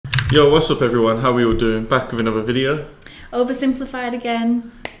Yo, what's up everyone? How are we all doing? Back with another video. Oversimplified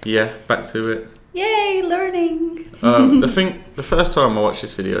again. Yeah, back to it. Yay, learning! The first time I watched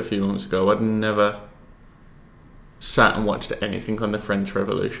this video a few months ago, I'd never sat and watched anything on the French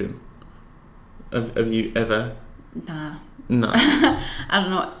Revolution. Have you ever? Nah. No. I don't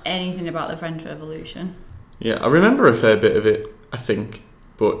know anything about the French Revolution. Yeah, I remember a fair bit of it, I think.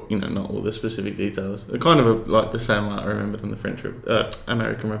 But, you know, not all the specific details. They're kind of like the same amount I remembered than the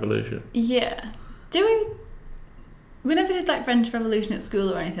American Revolution. Yeah. We never did like French Revolution at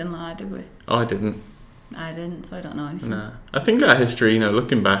school or anything like that, did we? I didn't. I didn't, so I don't know anything. Nah. I think our history, you know,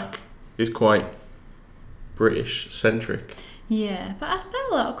 looking back, is quite British-centric. Yeah, but I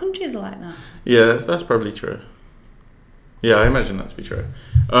bet a lot of countries are like that. Yeah, that's probably true. Yeah, I imagine that to be true.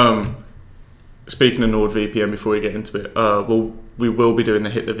 Speaking of NordVPN, before we get into it, we will be doing the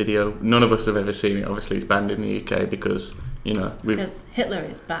Hitler video. None of us have ever seen it. Obviously, it's banned in the UK because, you know... Because Hitler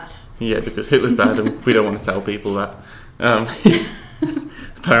is bad. Yeah, because Hitler's bad and we don't want to tell people that.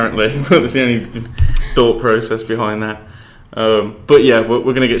 Apparently. That's the only thought process behind that. But yeah, we're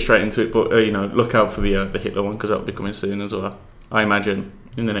going to get straight into it. But, you know, look out for the Hitler one because that'll be coming soon as well. I imagine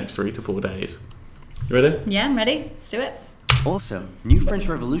in the next 3 to 4 days. You ready? Yeah, I'm ready. Let's do it. Also, new French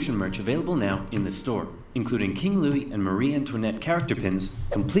Revolution merch available now in the store, including King Louis and Marie Antoinette character pins,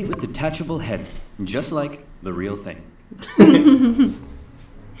 complete with detachable heads, just like the real thing.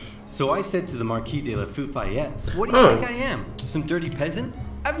 So I said to the Marquis de la Fufayette, "What do you think I am? Some dirty peasant?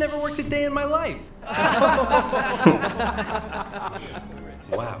 I've never worked a day in my life."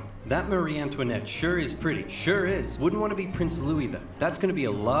 Wow, that Marie Antoinette sure is pretty. Sure is. Wouldn't want to be Prince Louis though. That's going to be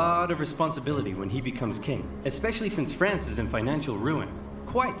a lot of responsibility when he becomes king, especially since France is in financial ruin.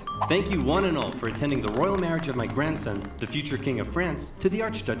 Quite. Thank you one and all for attending the royal marriage of my grandson, the future king of France, to the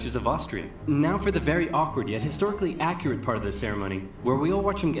Archduchess of Austria. Now for the very awkward yet historically accurate part of the ceremony, where we all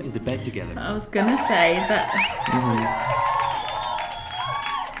watch them get into bed together. I was gonna say, is that...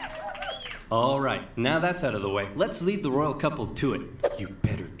 All right, now that's out of the way, let's lead the royal couple to it. You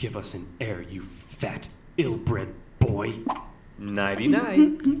better give us an heir, you fat, ill-bred boy.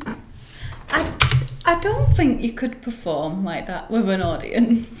 Nighty-night. I don't think you could perform like that with an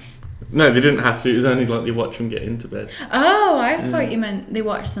audience. No, they didn't have to. It was only like they watch them get into bed. Oh, I thought you meant they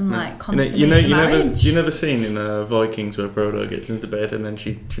watched them like consummate the marriage. You know the scene in Vikings where Frodo gets into bed and then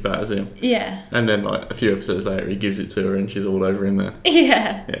she batters him? Yeah. And then like a few episodes later he gives it to her and she's all over him there.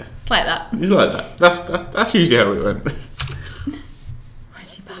 Yeah. Yeah. It's like that. It's like that. That's usually how it went. Why'd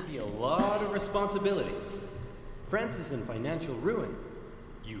she That'll be a lot of responsibility. France is in financial ruin.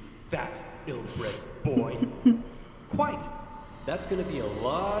 You fat, ill-bred boy. Quite. That's going to be a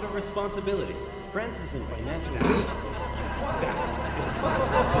lot of responsibility. France is in financial ruin.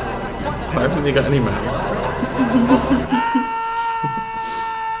 Why haven't you got any manners?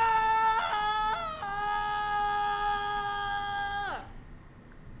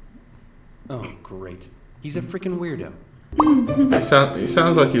 Oh, great. He's a freaking weirdo. It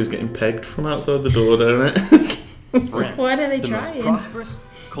sounds like he was getting pegged from outside the door, don't it? France, What are they the most trying? prosperous,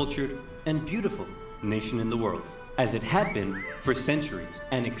 cultured, and beautiful nation in the world, as it had been for centuries.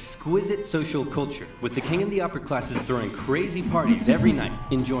 An exquisite social culture, with the king and the upper classes throwing crazy parties every night,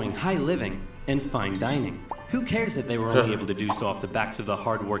 enjoying high living and fine dining. Who cares that they were only able to do so off the backs of the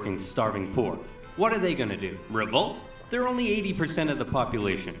hard-working, starving poor? What are they gonna do? Revolt? They're only 80% of the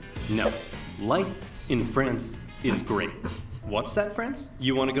population. No. Life in France is great. What's that, France?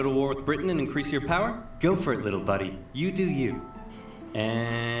 You want to go to war with Britain and increase your power? Go for it, little buddy. You do you.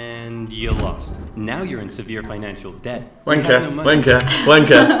 And you lost. Now you're in severe financial debt. Wanker.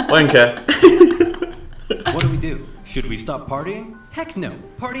 What do we do? Should we stop partying? Heck no.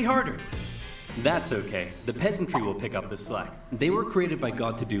 Party harder. That's okay. The peasantry will pick up the slack. They were created by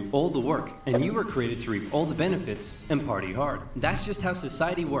God to do all the work, and you were created to reap all the benefits and party hard. That's just how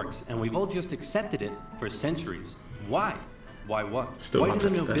society works, and we've all just accepted it for centuries. Why? Why what? Still Why do the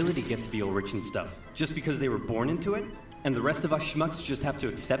not nobility get to be all rich and stuff? Just because they were born into it? And the rest of us schmucks just have to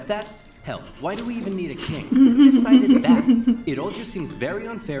accept that? Hell, why do we even need a king? Who decided that? It all just seems very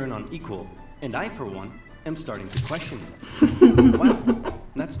unfair and unequal, and I, for one, am starting to question it. Wow,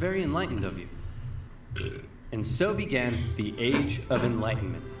 that's very enlightened of you. And so began the Age of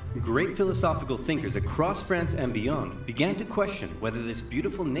Enlightenment. Great philosophical thinkers across France and beyond began to question whether this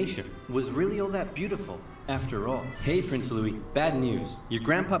beautiful nation was really all that beautiful after all. Hey, Prince Louis, bad news. Your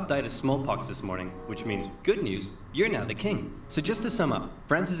grandpa died of smallpox this morning, which means good news, you're now the king. So just to sum up,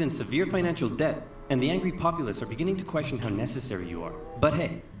 France is in severe financial debt, and the angry populace are beginning to question how necessary you are. But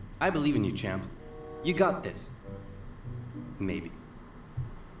hey, I believe in you, champ. You got this. Maybe.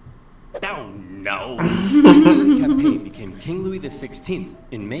 Oh, no. Louis Capet became King Louis XVI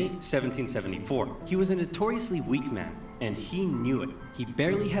in May 1774. He was a notoriously weak man, and he knew it. He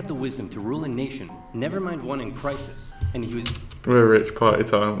barely had the wisdom to rule a nation, never mind one in crisis. And he was... We're rich, party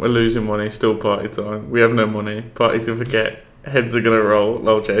time. We're losing money, still party time. We have no money, party to forget. Heads are gonna roll.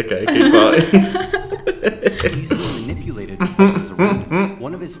 Lol, JK, keep party. Easily manipulated by those around him.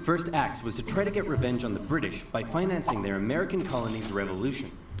 One of his first acts was to try to get revenge on the British by financing their American colony's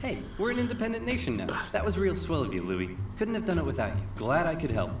revolution. Hey, we're an independent nation now. That was real swell of you, Louis. Couldn't have done it without you. Glad I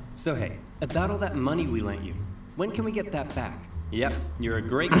could help. So hey, about all that money we lent you, when can we get that back? Yep, you're a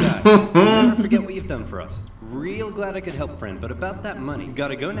great guy. We'll never forget what you've done for us. Real glad I could help, friend, but about that money,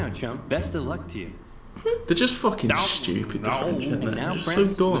 gotta go now, chum. Best of luck to you. They're just fucking stupid, the French, aren't they? And now They're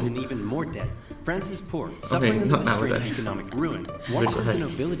France so was dumb. in even more debt. France is poor, suffering under not the strain of nowadays. economic ruin. Watch as the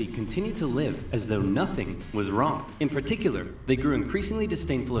nobility continue to live as though nothing was wrong. In particular, they grew increasingly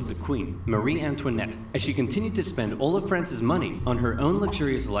disdainful of the Queen, Marie Antoinette, as she continued to spend all of France's money on her own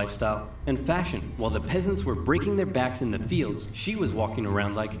luxurious lifestyle and fashion. While the peasants were breaking their backs in the fields, she was walking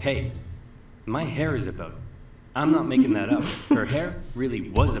around like, hey, my hair is a boat. I'm not making that up. Her hair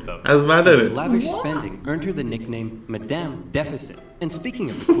really was a boat. I was mad at Her it. lavish spending earned her the nickname Madame Deficit. And speaking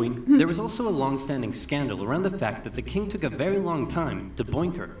of the Queen, there was also a long-standing scandal around the fact that the king took a very long time to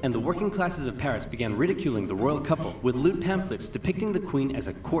boink her, and the working classes of Paris began ridiculing the royal couple with lewd pamphlets depicting the Queen as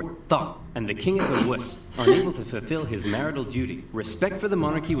a court thought, and the king as a wuss, unable to fulfill his marital duty. Respect for the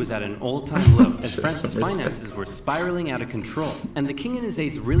monarchy was at an all-time low, as France's finances were spiraling out of control, and the king and his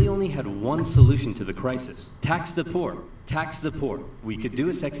aides really only had one solution to the crisis: tax the poor. Tax the poor. We could do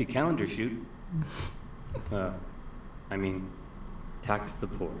a sexy calendar shoot. Tax the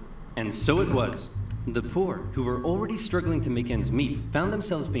poor. And so it was. The poor, who were already struggling to make ends meet, found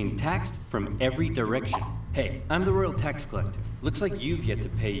themselves being taxed from every direction. Hey, I'm the royal tax collector. Looks like you've yet to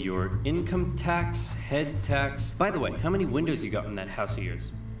pay your income tax, head tax. By the way, how many windows you got in that house of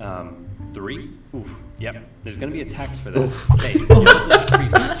yours? 3? Oof. Yep, there's gonna be a tax for that. Hey,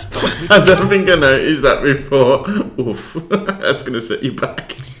 I don't think I noticed that before. Oof. That's gonna set you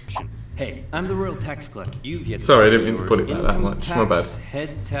back. Hey, I'm the royal tax collector. You've yet to Sorry, I pay didn't mean to your put it back that income much. tax, My bad.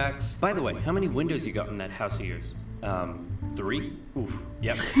 Head tax. By the way, how many windows you got in that house of yours? 3? Oof.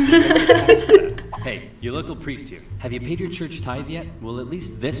 Yep. Tax for that. Hey, your local priest here. Have you paid your church tithe yet? Well, at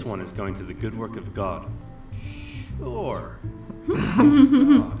least this one is going to the good work of God. Sure.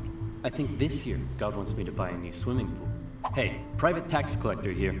 God. I think this year God wants me to buy a new swimming pool. Hey, private tax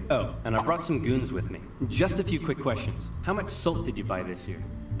collector here. Oh, and I brought some goons with me. Just a few quick questions. How much salt did you buy this year?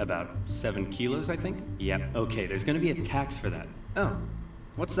 About 7 kilos, I think? Yep. Okay, there's gonna be a tax for that. Oh,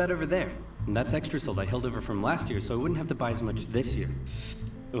 what's that over there? And that's extra salt I held over from last year, so I wouldn't have to buy as much this year.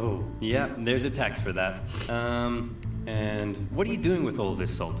 Oh, yeah, there's a tax for that. And what are you doing with all of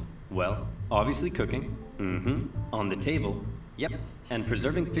this salt? Well, obviously cooking. Mm-hmm. On the table. Yep. And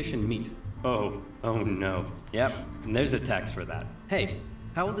preserving fish and meat. Oh no. Yep. And there's a tax for that. Hey,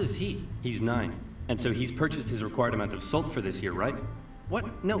 how old is he? He's 9. And so he's purchased his required amount of salt for this year, right?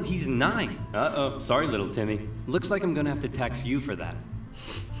 What? No, he's 9. Uh-oh. Sorry, little Timmy. Looks like I'm gonna have to tax you for that.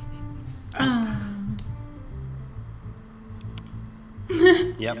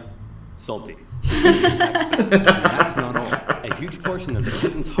 Yep. Salty. And that's not all. A huge portion of the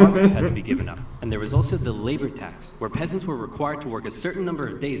peasants' harvest had to be given up. And there was also the labor tax, where peasants were required to work a certain number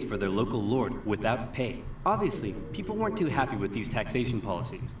of days for their local lord without pay. Obviously, people weren't too happy with these taxation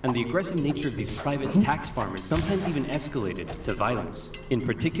policies, and the aggressive nature of these private tax farmers sometimes even escalated to violence. In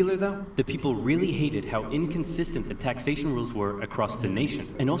particular, though, the people really hated how inconsistent the taxation rules were across the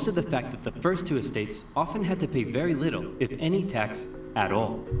nation, and also the fact that the first 2 estates often had to pay very little, if any tax at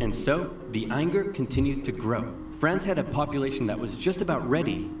all. And so, the anger continued to grow. France had a population that was just about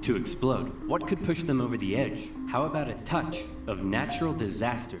ready to explode. What could push them over the edge? How about a touch of natural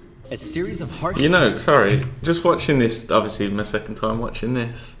disaster? A series of harsh... You know, sorry, just watching this, obviously my second time watching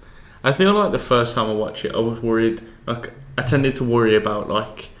this, I feel like the first time I watched it, I was worried, like, I tended to worry about,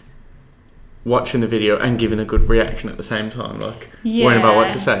 like, watching the video and giving a good reaction at the same time, like, worrying about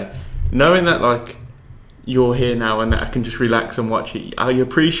what to say. Knowing that, like, you're here now and that I can just relax and watch it, I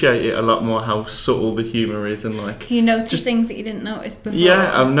appreciate it a lot more how subtle the humour is and, like... Do you notice things that you didn't notice before?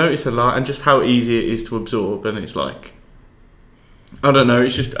 Yeah, I've noticed a lot and just how easy it is to absorb, and it's like... I don't know,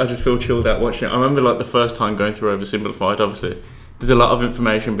 it's just, I just feel chilled out watching it. I remember, like, the first time going through OverSimplified, obviously, there's a lot of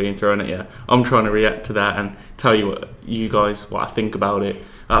information being thrown at you. I'm trying to react to that and tell you what I think about it.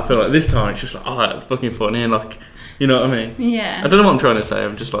 I feel like this time it's just like, oh, that's fucking funny, and, like, you know what I mean? Yeah. I don't know what I'm trying to say,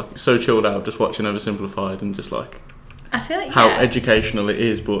 I'm just, like, so chilled out just watching OverSimplified and just, like, I feel like how educational it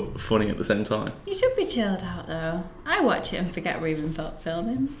is, but funny at the same time. You should be chilled out though. I watch it and forget we're even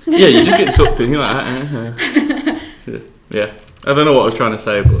filming. Yeah, you just get sucked in. You're like, So, yeah. I don't know what I was trying to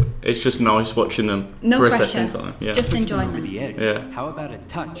say, but it's just nice watching them for a second time. Yeah. Just enjoying Over them. the edge. Yeah. How about a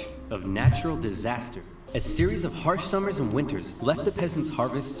touch of natural disaster? A series of harsh summers and winters left the peasants'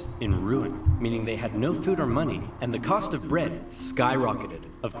 harvests in ruin, meaning they had no food or money, and the cost of bread skyrocketed.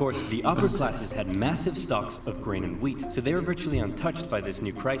 Of course, the upper classes had massive stocks of grain and wheat, so they were virtually untouched by this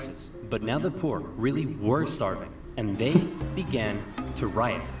new crisis. But now the poor really were starving, and they began to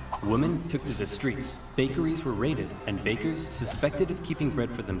riot. Women took to the streets, bakeries were raided, and bakers, suspected of keeping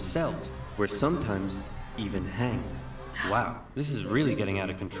bread for themselves, were sometimes even hanged. Wow, this is really getting out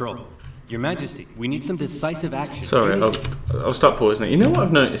of control. Your Majesty, we need some decisive action. Sorry, I'll stop pausing it. You know what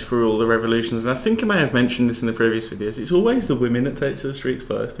I've noticed through all the revolutions, and I think I may have mentioned this in the previous videos, it's always the women that take to the streets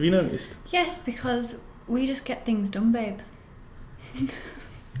first. Have you noticed? Yes, because we just get things done, babe.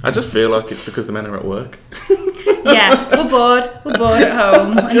 I just feel like it's because the men are at work. Yeah, we're bored at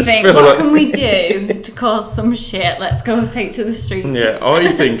home. And just think, feel what like- can we do to cause some shit? Let's go take to the streets. Yeah,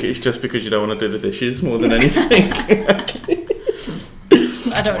 I think it's just because you don't want to do the dishes more than anything.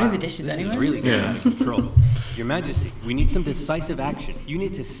 I don't do the dishes This anyway. is really getting out of control. Your Majesty, we need some decisive action. You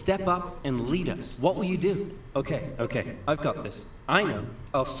need to step up and lead us. What will you do? Okay, I've got this. I know.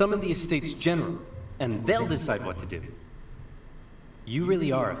 I'll summon the Estates General, and they'll decide what to do. You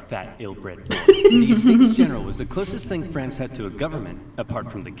really are a fat, ill-bred boy. The Estates General was the closest thing France had to a government,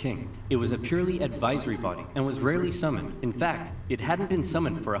 apart from the king. It was a purely advisory body, and was rarely summoned. In fact, it hadn't been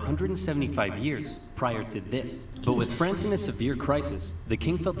summoned for 175 years prior to this. But with France in a severe crisis, the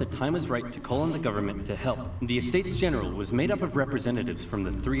king felt the time was right to call on the government to help. The Estates General was made up of representatives from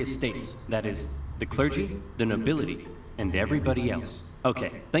the three estates, that is, the clergy, the nobility, and everybody else.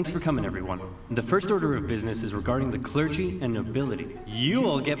 Okay, thanks for coming, everyone. The first order of business is regarding the clergy and nobility. You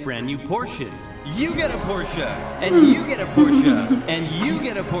all get brand new Porsches. You get a Porsche, and you get a Porsche, and you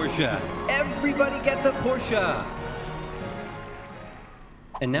get a Porsche. Everybody gets a Porsche.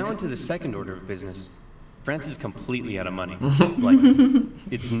 And now into the second order of business. France is completely out of money. Like,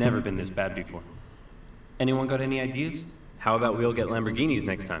 it's never been this bad before. Anyone got any ideas? How about we all get Lamborghinis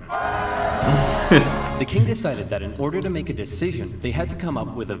next time? The king decided that in order to make a decision, they had to come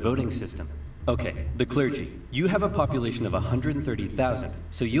up with a voting system. Okay, the clergy. You have a population of 130,000,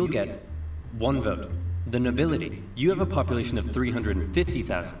 so you'll get one vote. The nobility. You have a population of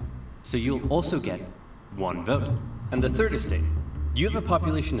 350,000, so you'll also get one vote. And the third estate. You have a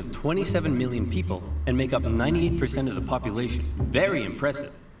population of 27 million people and make up 98% of the population. Very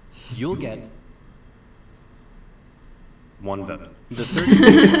impressive. You'll get one vote. The third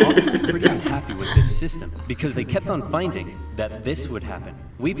estate were obviously pretty unhappy with this system because they kept on finding that this would happen.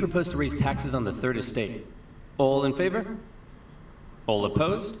 We propose to raise taxes on the third estate. All in favor? All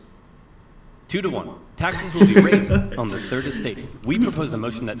opposed? 2-1. Taxes will be raised on the third estate. We propose a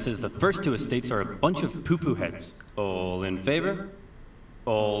motion that says the first two estates are a bunch of poo-poo heads. All in favor?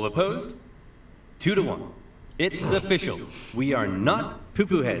 All opposed? 2-1. It's official. We are not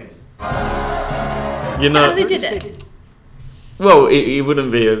poo-poo heads. You know, How they did it? well, it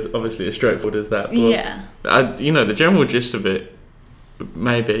wouldn't be as obviously as straightforward as that. But Yeah. you know, the general gist of it,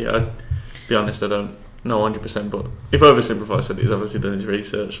 maybe. I'd be honest, I don't know 100%. But if OverSimplified said it, he's obviously done his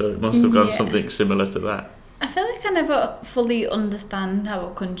research, so it must have gone Yeah. something similar to that. I feel like I never fully understand how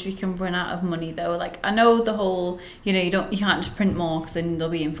a country can run out of money though. Like I know the whole, you can't just print more because then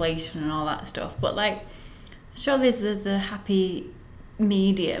there'll be inflation and all that stuff. But like, surely there's a happy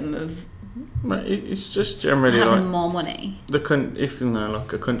medium of It's just generally having like more money. if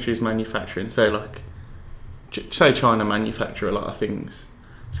like a country's manufacturing, say China manufacture a lot of things.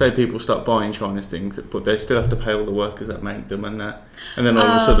 Say people start buying China's things, but they still have to pay all the workers that make them and that. And then all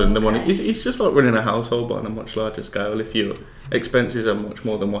of a sudden the money... It's just like running a household but on a much larger scale if your expenses are much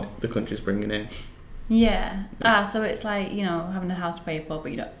more than what the country's bringing in. Yeah. So it's like, having a house to pay for,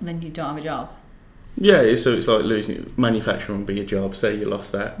 but then you don't have a job. Yeah, so it's like losing... Manufacturing would be a job, say you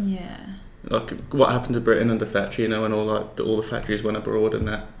lost that. Yeah. Like what happened to Britain under Thatcher, and all the factories went abroad and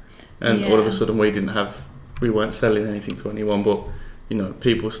that. And all of a sudden we weren't selling anything to anyone, but...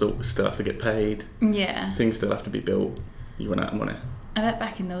 people still have to get paid. Yeah. Things still have to be built. You run out of money. I bet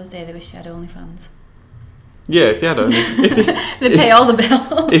back in those days they wish they had OnlyFans. Yeah, if they had They pay all the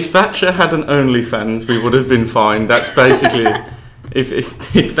bills. If Thatcher had an OnlyFans, we would have been fine. That's basically...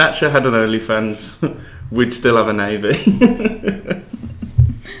 if Thatcher had an OnlyFans, we'd still have a navy.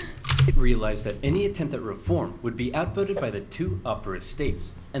 It realized that any attempt at reform would be outvoted by the two upper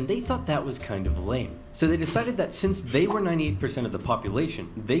estates, and they thought that was kind of lame. So they decided that since they were 98% of the population,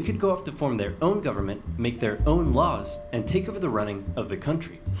 they could go off to form their own government, make their own laws, and take over the running of the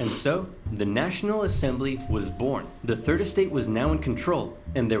country. And so, the National Assembly was born. The third estate was now in control,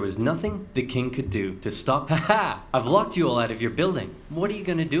 and there was nothing the king could do to stop. Haha! I've locked you all out of your building. What are you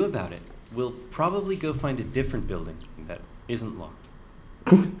gonna do about it? We'll probably go find a different building that isn't locked.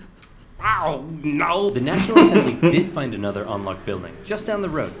 Ow, no! The National Assembly did find another unlocked building, just down the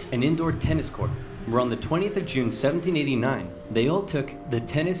road, an indoor tennis court, where on the 20th of June 1789, they all took the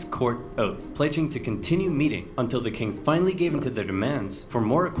tennis court oath, pledging to continue meeting until the king finally gave in to their demands for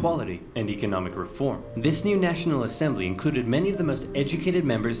more equality and economic reform. This new National Assembly included many of the most educated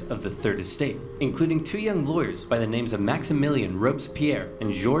members of the Third Estate, including two young lawyers by the names of Maximilien Robespierre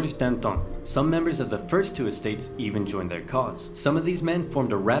and Georges Danton. Some members of the first two estates even joined their cause. Some of these men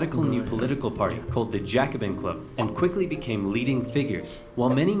formed a radical new political party called the Jacobin Club and quickly became leading figures. While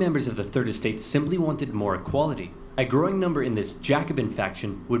many members of the Third Estate simply wanted more equality, a growing number in this Jacobin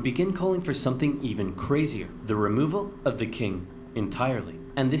faction would begin calling for something even crazier, the removal of the king entirely.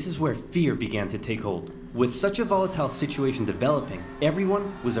 And this is where fear began to take hold. With such a volatile situation developing,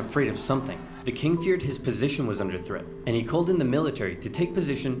 everyone was afraid of something. The king feared his position was under threat, and he called in the military to take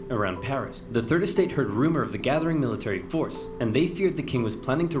position around Paris. The Third Estate heard rumor of the gathering military force, and they feared the king was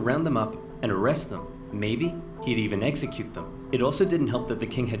planning to round them up and arrest them. Maybe he'd even execute them. It also didn't help that the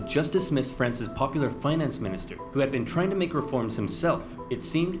king had just dismissed France's popular finance minister, who had been trying to make reforms himself. It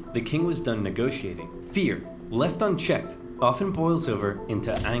seemed the king was done negotiating. Fear, left unchecked, often boils over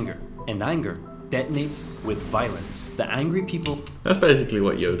into anger, and anger detonates with violence. The angry people... That's basically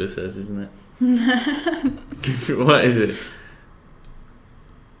what Yoda says, isn't it? What is it?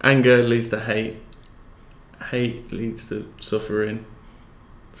 Anger leads to hate. Hate leads to suffering.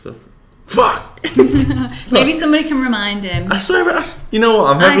 Fuck! Maybe somebody can remind him. I swear, you know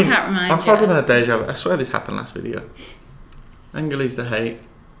what? I can't remind I'm you. having a deja vu. I swear this happened last video. Anger leads to hate.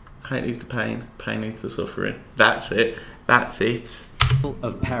 Hate leads to pain. Pain leads to suffering. That's it. That's it.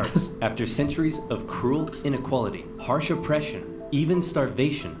 Of Paris, after centuries of cruel inequality, harsh oppression, even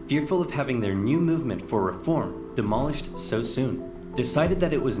starvation, fearful of having their new movement for reform demolished so soon, decided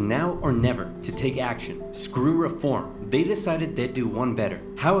that it was now or never to take action. Screw reform. They decided they'd do one better.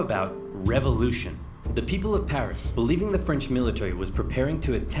 How about revolution? The people of Paris, believing the French military was preparing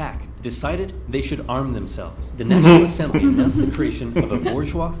to attack, decided they should arm themselves. The National Assembly announced the creation of a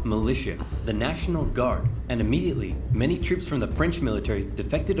bourgeois militia, the National Guard, and immediately, many troops from the French military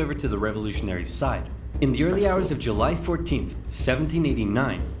defected over to the revolutionary side. In the early hours of July 14th,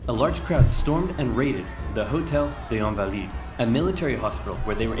 1789, a large crowd stormed and raided the Hôtel des Invalides, a military hospital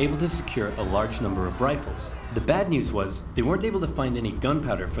where they were able to secure a large number of rifles. The bad news was they weren't able to find any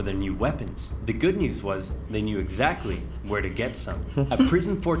gunpowder for their new weapons. The good news was they knew exactly where to get some. A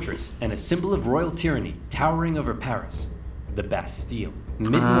prison fortress and a symbol of royal tyranny towering over Paris, the Bastille.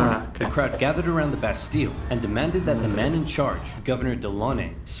 Mid-morning, the crowd gathered around the Bastille and demanded that the man in charge, Governor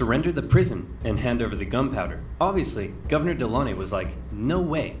Delaunay, surrender the prison and hand over the gunpowder. Obviously, Governor Delaunay was like, no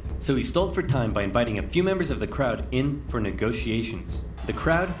way. So he stalled for time by inviting a few members of the crowd in for negotiations. The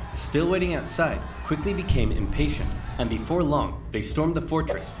crowd, still waiting outside, quickly became impatient, and before long, they stormed the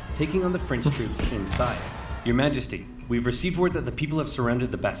fortress, taking on the French troops inside. Your Majesty, we've received word that the people have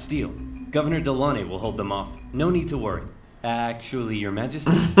surrounded the Bastille. Governor Delaunay will hold them off. No need to worry. Actually, Your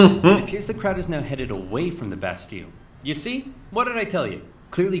Majesty, it appears the crowd is now headed away from the Bastille. You see? What did I tell you?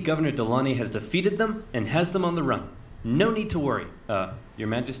 Clearly, Governor Delaunay has defeated them and has them on the run. No need to worry. Your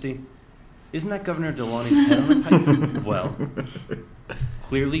Majesty, isn't that Governor Delaunay's head on a pike? Well,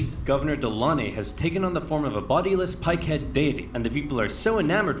 clearly, Governor Delaunay has taken on the form of a bodiless pike-head deity, and the people are so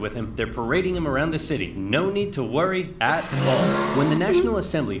enamored with him, they're parading him around the city. No need to worry at all. When the National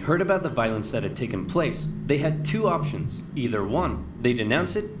Assembly heard about the violence that had taken place, they had two options. Either one, they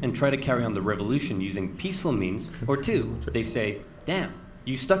denounce it and try to carry on the revolution using peaceful means, or two, they say, damn,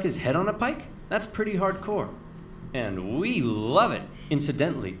 you stuck his head on a pike? That's pretty hardcore. And we love it!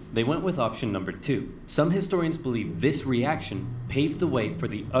 Incidentally, they went with option number 2. Some historians believe this reaction paved the way for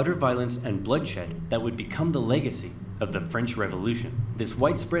the utter violence and bloodshed that would become the legacy of the French Revolution. This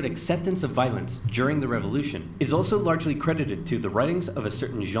widespread acceptance of violence during the Revolution is also largely credited to the writings of a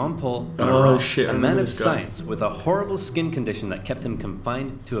certain Jean-Paul Marat, a man of science with a horrible skin condition that kept him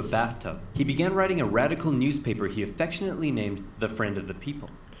confined to a bathtub. He began writing a radical newspaper he affectionately named The Friend of the People.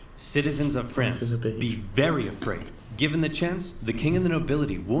 Citizens of France, be very afraid. Given the chance, the king and the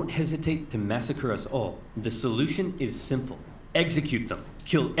nobility won't hesitate to massacre us all. The solution is simple. Execute them.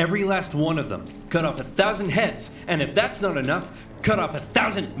 Kill every last one of them. Cut off 1,000 heads. And if that's not enough, cut off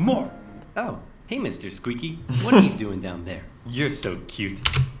 1,000 more. Oh, hey, Mr. Squeaky. What are you doing down there? You're so cute.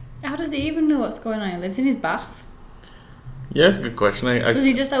 How does he even know what's going on? He lives in his bath. Yeah, that's a good question. Does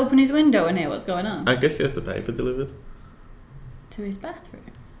he just open his window and hear what's going on? I guess he has the paper delivered To his bathroom?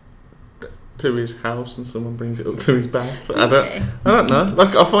 to his house, and someone brings it up to his bath. I don't know.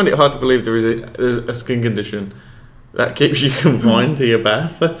 Like, I find it hard to believe there's a skin condition that keeps you confined to your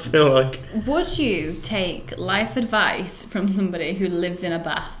bath. I feel like. Would you take life advice from somebody who lives in a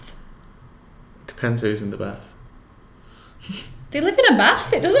bath? Depends who's in the bath. They live in a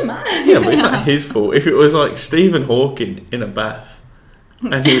bath. It doesn't matter. Yeah, but it's not his fault. If it was like Stephen Hawking in a bath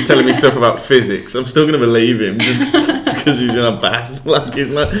and he was telling me stuff about physics, I'm still going to believe him just because he's in a bath. Like,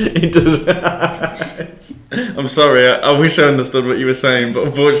 it's not. It does. I'm sorry. I wish I understood what you were saying, but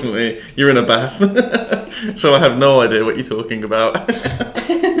unfortunately, you're in a bath, so I have no idea what you're talking about.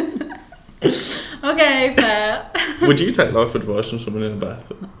 Okay, fair. Would you take life advice from someone in a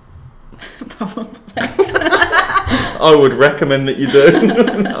bath? Probably. I would recommend that you do.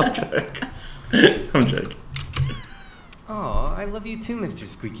 No, I'm joking. I'm joking. Aw, I love you too, Mr.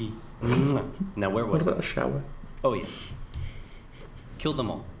 Squeaky. Now, where was What it? about a shower? Oh, yeah. Kill Them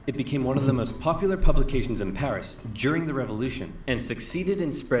All. It became one of the most popular publications in Paris during the Revolution and succeeded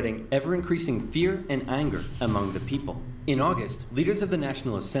in spreading ever-increasing fear and anger among the people. In August, leaders of the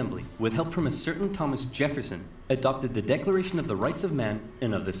National Assembly, with help from a certain Thomas Jefferson, adopted the Declaration of the Rights of Man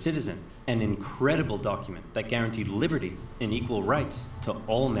and of the Citizen, an incredible document that guaranteed liberty and equal rights to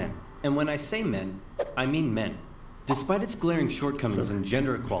all men. And when I say men, I mean men. Despite its glaring shortcomings in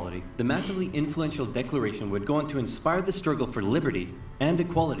gender equality, the massively influential declaration would go on to inspire the struggle for liberty and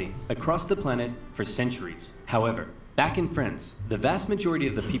equality across the planet for centuries. However, back in France, the vast majority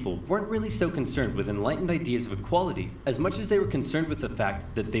of the people weren't really so concerned with enlightened ideas of equality as much as they were concerned with the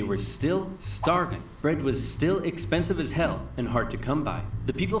fact that they were still starving. Bread was still expensive as hell and hard to come by.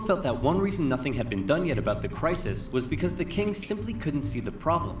 The people felt that one reason nothing had been done yet about the crisis was because the king simply couldn't see the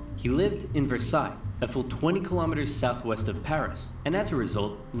problem. He lived in Versailles, a full 20 kilometers southwest of Paris, and as a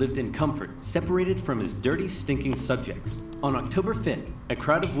result, lived in comfort, separated from his dirty, stinking subjects. On October 5th, a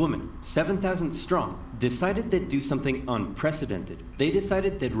crowd of women, 7,000 strong, decided they'd do something unprecedented. They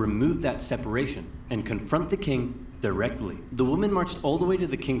decided they'd remove that separation and confront the king directly. The women marched all the way to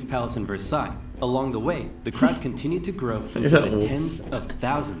the king's palace in Versailles. Along the way, the crowd continued to grow into the tens of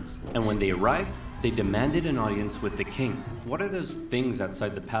thousands, and when they arrived, they demanded an audience with the king. What are those things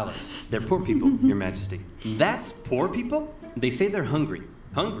outside the palace? They're poor people, your majesty. That's poor people? They say they're hungry.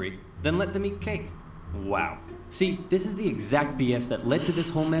 Hungry? Then let them eat cake. Wow. See, this is the exact BS that led to this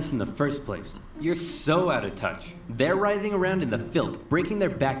whole mess in the first place. You're so out of touch. They're writhing around in the filth, breaking their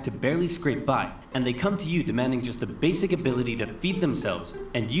back to barely scrape by, and they come to you demanding just the basic ability to feed themselves,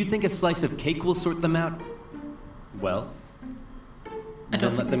 and you think a slice of cake will sort them out? Well, I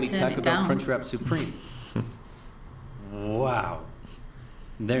don't then let them eat Taco Bell Crunchwrap Supreme. Wow.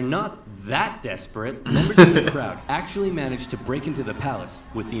 They're not that desperate. Members of the crowd actually managed to break into the palace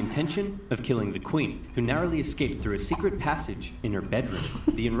with the intention of killing the queen, who narrowly escaped through a secret passage in her bedroom.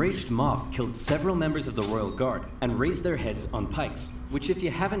 The enraged mob killed several members of the royal guard and raised their heads on pikes, which, if you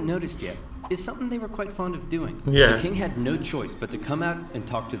haven't noticed yet, is something they were quite fond of doing. Yeah. The king had no choice but to come out and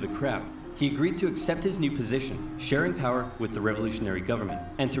talk to the crowd. He agreed to accept his new position, sharing power with the revolutionary government,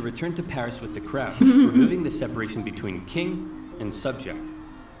 and to return to Paris with the crowd, removing the separation between king and subject.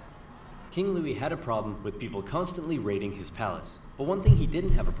 King Louis had a problem with people constantly raiding his palace, but one thing he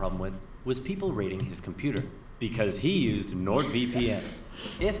didn't have a problem with was people raiding his computer, because he used NordVPN.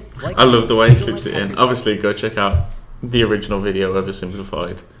 I love the way he slips it in. Obviously, go check out the original video,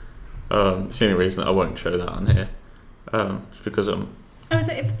 OverSimplified. It's the only reason I won't show that on here. It's because Oh, is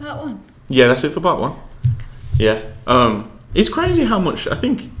that it for part one? Yeah, that's it for part one. Yeah. It's crazy how much, I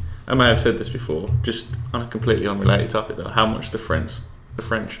think, I may have said this before, just on a completely unrelated topic though, how much the French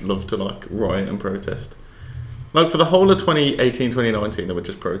love to like riot and protest. Like for the whole of 2018, 2019, they were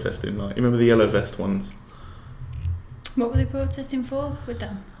just protesting. Like, you remember the yellow vest ones? What were they protesting for with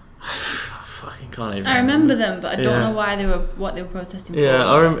them? I fucking can't even. I remember them, but I don't know why what they were protesting for. Yeah,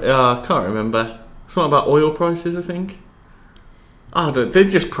 I can't remember. Something about oil prices, I think. They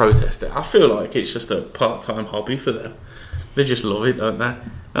just protest it. I feel like it's just a part-time hobby for them. They just love it, don't they?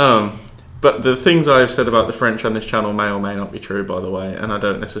 But the things I've said about the French on this channel may or may not be true, by the way, and I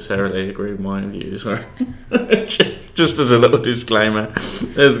don't necessarily agree with my own views. Just as a little disclaimer,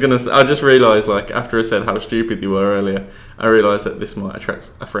 I just realised, like, after I said how stupid they were earlier, I realised that this might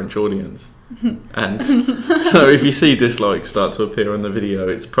attract a French audience. And so if you see dislikes start to appear on the video,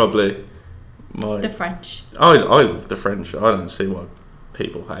 it's probably the French. I love the French. I don't see why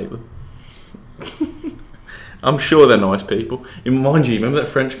people hate them. I'm sure they're nice people. And mind you, remember that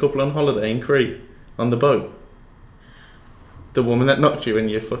French couple on holiday in Crete on the boat? The woman that knocked you and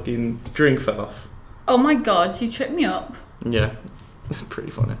your fucking drink fell off. Oh my god, she tripped me up. Yeah, it's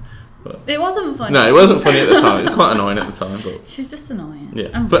pretty funny. But It wasn't funny. no, it wasn't funny at the time. It was quite annoying at the time, but She's just annoying. yeah.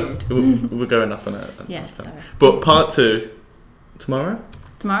 And But rude. we're going off on it. Yeah, sorry. But part 2 tomorrow.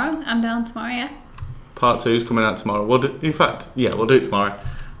 Tomorrow? I'm down tomorrow, yeah. Part 2 is coming out tomorrow. We'll do. In fact, yeah, we'll do it tomorrow.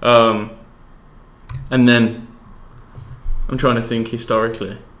 And then I'm trying to think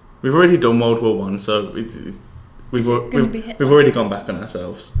historically. We've already done World War One, so we've already gone back on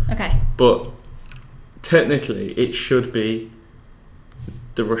ourselves. Okay. But technically, it should be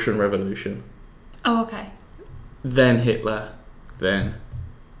the Russian Revolution, Oh, okay. then Hitler, then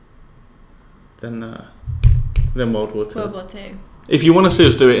World War Two. World War Two. If you want to see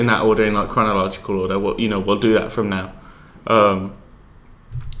us do it in that order, in like chronological order, we'll do that from now.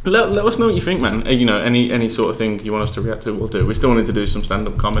 Let us know what you think, man. Any sort of thing you want us to react to, we'll do. We still wanted to do some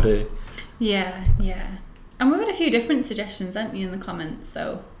stand-up comedy. Yeah. And we've had a few different suggestions, haven't you, in the comments?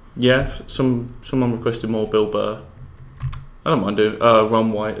 So. Yeah, someone requested more Bill Burr. I don't mind doing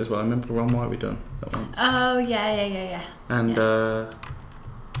Ron White as well. I remember Ron White we done that once. Oh yeah. And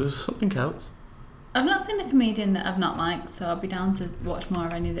there's something else. I've not seen a comedian that I've not liked, so I'll be down to watch more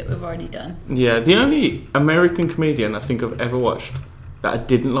of any that we've already done. Yeah, the only American comedian I think I've ever watched that I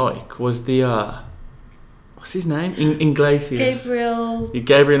didn't like was the what's his name? Iglesias.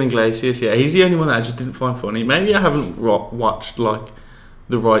 Gabriel Iglesias. Yeah, he's the only one that I just didn't find funny. Maybe I haven't watched like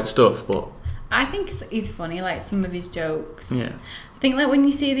the right stuff, but I think he's funny, like some of his jokes. yeah. I think like when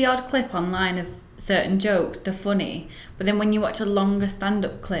you see the odd clip online of certain jokes, they're funny, but then when you watch a longer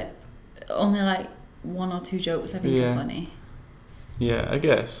stand-up clip, only like 1 or 2 jokes I think are funny. Yeah, I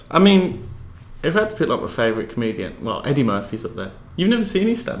guess. I mean, if I had to pick like my favourite comedian, well, Eddie Murphy's up there. You've never seen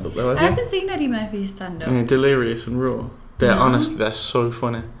his stand-up though, have I you? haven't seen Eddie Murphy's stand-up. Yeah, Delirious and Raw. They're honestly, they're so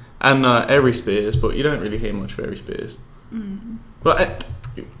funny. And Ari Spears, but you don't really hear much of Ari Spears. But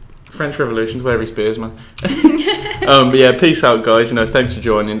French Revolution's Ari Spears, man. But yeah, peace out, guys. Thanks for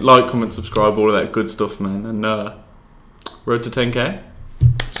joining. Like, comment, subscribe, all of that good stuff, man. And road to 10k.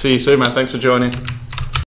 See you soon, man. Thanks for joining.